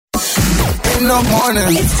in the morning.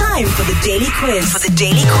 It's time for the Daily Quiz.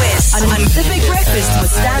 On Pacific Breakfast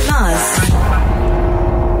with Stan Mars.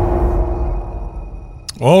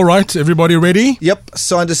 All right, everybody ready? Yep,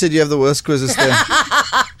 Sandra said you have the worst quizzes there.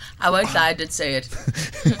 I won't lie, I did say it.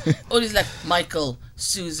 Always like Michael,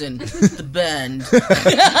 Susan, the band.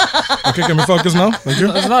 Okay, can we focus now? Thank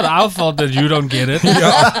you. It's not our fault that you don't get it.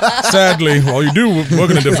 Yeah, sadly, well, you do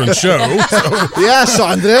work in a different show. So Yeah,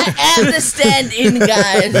 Sandra. And the stand-in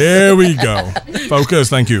guys. there we go. Focus,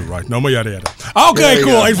 thank you. Right, no more yada yada. Okay, There you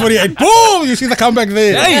cool. go. 8:48. Boom! You see the comeback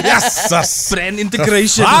there. Hey. Yes! Brand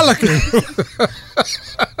integration.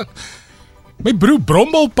 My brew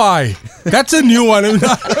Bromble pie. That's a new one.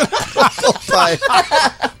 Bye.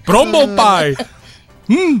 Bromble pie.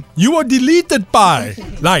 You are deleted pie.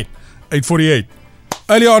 Right. 8:48.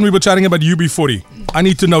 Earlier on, we were chatting about UB40. I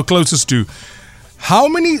need to know closest to. How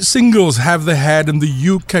many singles have they had in the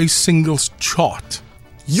UK singles chart?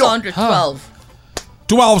 Sandra, 12.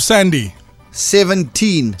 12, Sandy.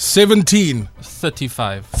 17. 17.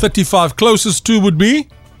 35. 35. Closest to would be?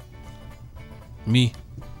 Me.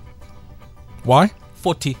 Why?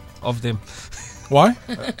 40 of them. Why?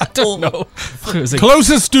 I don't know.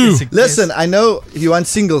 Closest to. Listen, I know you want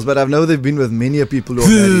singles, but I know they've been with many people who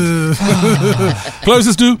are married.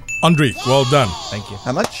 Closest to? Andre. Well done. Thank you.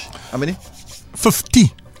 How much? How many?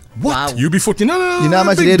 50. Wow. UB40. No. You know how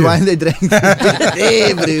much big red deal. wine they drank?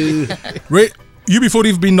 Hey, bro. UB40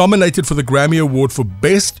 have been nominated for the Grammy Award for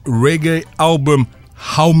Best Reggae Album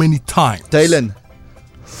how many times? Dylan.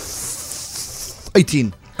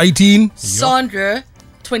 18. 18. Sandra,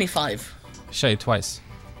 25. Shay twice.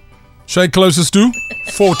 Shay closest to?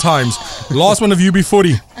 4 times. Last one of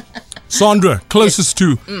UB40. Sandra, closest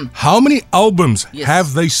to. How many albums Yes.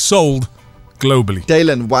 have they sold globally?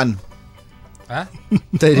 Dylan, 1. Huh?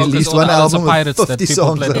 They released one album with pirates that 50 people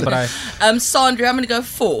songs. play on the it. braai. Sandra, I'm going to go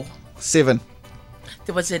 4. 7.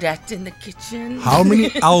 There was a rat in the kitchen. How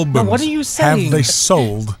many albums what are you have saying? they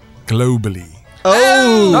sold globally?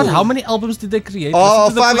 Oh. Not how many albums did they create? Oh, Listen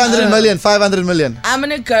to the 500 question. million. 500 million. I'm going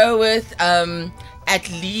to go with at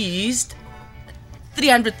least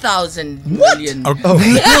 300,000 million. Okay,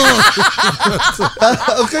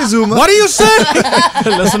 Zuma. What do you say?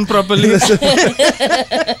 Listen properly.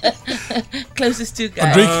 Closest to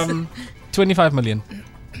guys. Drake? 25 million.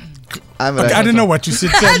 I'm Okay, right. I don't know what you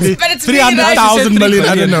said. Sandy. But it's really nice. 300,000 million.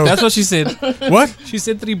 I don't know. That's what she said. What? She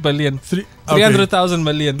said 3 billion. 300,000 300,000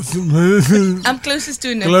 million. I'm closest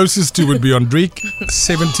to Nick. Closest to would be on Drake,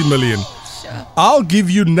 70 million. I'll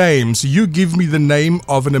give you names. You give me the name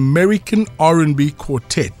of an American R&B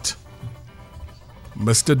quartet.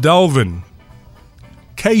 Mr. Delvin,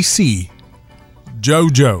 KC,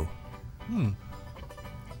 Jojo,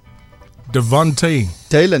 Devante.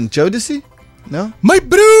 Dylan, Jodeci? No? My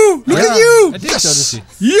bro, look at you. I did Jodeci.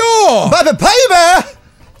 Yo. Baba Piper!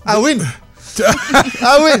 I win.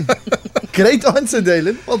 I win. Great answer,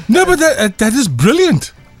 Dylan. Well, No, but that is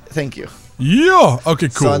brilliant. thank you. Yeah. Okay,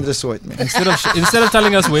 cool. Sandra swayed me. Instead of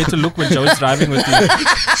telling us where to look when Joe's driving with you.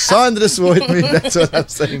 Sandra swayed me. That's what I'm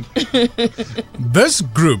saying. This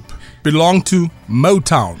group belonged to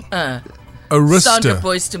Motown. Sandra, Arista.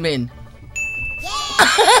 Boys to Men.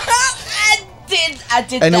 I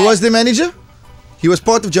did And that. who was the manager? He was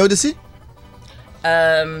part of Jodeci?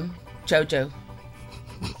 Jojo.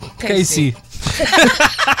 Casey.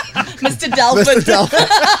 Mr. Delvin. Mr. Delph.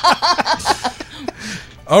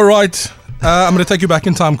 All right. I'm going to take you back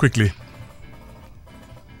in time quickly.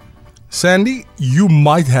 Sandy, you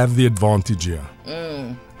might have the advantage here.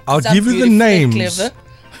 I'll Sounds give you the beautiful and names. clever.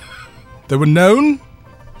 They were known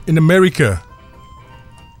in America.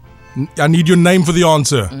 I need your name for the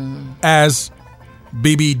answer. As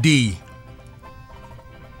BBD.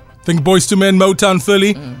 Think Boys to Men, Motown,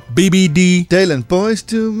 Philly. BBD. Dylan, Boys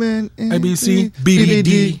to Men. ABC.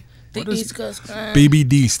 BBD. The East Coast Crime.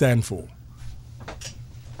 BBD stand for.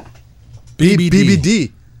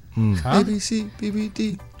 BBD. ABC,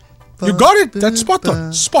 BBD. You got it. That's spot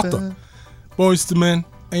on. Spot on. Boys to Men,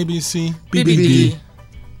 ABC, BBD.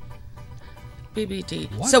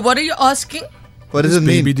 BBD. So what are you asking? What does it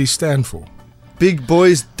mean? BBD stand for? Big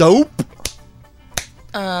Boys Dope?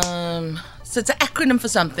 So it's an acronym for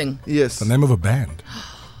something. Yes. The name of a band.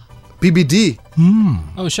 BBD.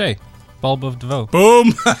 Oh, Shay. Bulb of DeVoe.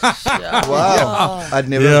 Boom. Wow. I'd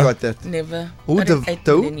never Yeah. got that. Never. Who Not in the- 8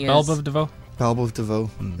 though? million years. Bulb of DeVoe. Bulb of DeVoe.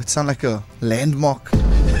 It sounds like a landmark.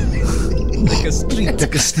 Like a street.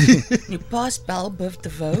 Like a street. You passed Bulb of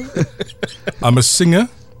DeVoe. I'm a singer.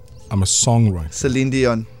 I'm a songwriter. Celine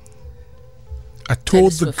Dion. I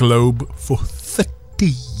toured the Swift. globe for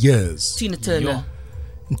 30 years. Tina Turner.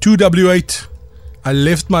 In 2008, I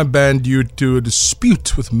left my band due to a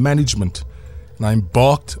dispute with management and I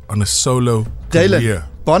embarked on a solo Dylan. career.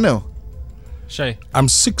 Bono. Shay. I'm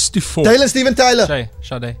 64. Dylan Steven Tyler. Shay.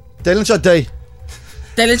 Sade. Dylan Sade.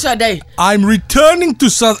 Dylan Sade. I'm returning to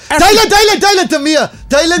South Africa. Dylan Tamir.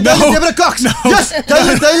 Dylan Deborah Cox. No. Yes,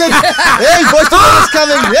 Dylan. Hey, Boys to Men is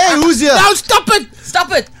coming. Hey, who's here? No, stop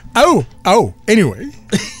it. Oh. Anyway,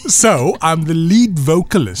 so I'm the lead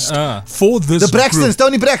vocalist for this The Braxtons, group.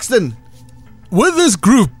 Tony Braxton. With this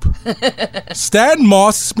group, Stan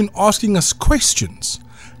Mars has been asking us questions.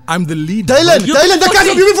 I'm the lead. Dylan, vocal- the guy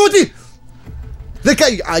from UB40. The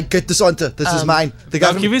guy, I get this on to. This is mine. The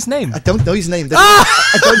guy Give his name. I don't know his name.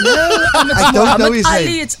 I don't know his Ali,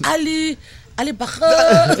 name. it's Ali Bacher.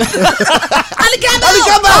 Ali Campbell. Ali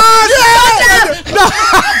Campbell.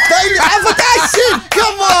 Advertising.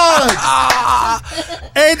 Come on.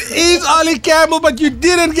 It is Ali Campbell, but you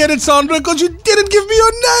didn't get it, Sandra, because you didn't give me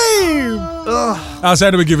your name.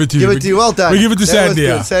 Sandy, we give it to you. Give it to you. Well done. We give it to That was Sandy.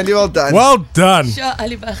 good. Sandy, well done. Well done. Sure,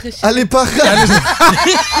 Ali Bacher. Ali Pacha.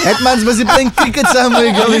 That man's busy playing cricket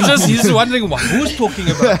somewhere. He's just wondering who's talking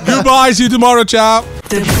about. Goodbye. See you tomorrow. Ciao.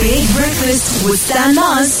 The Big Breakfast with Stan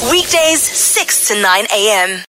Mars. Weekdays 6 to 9 a.m.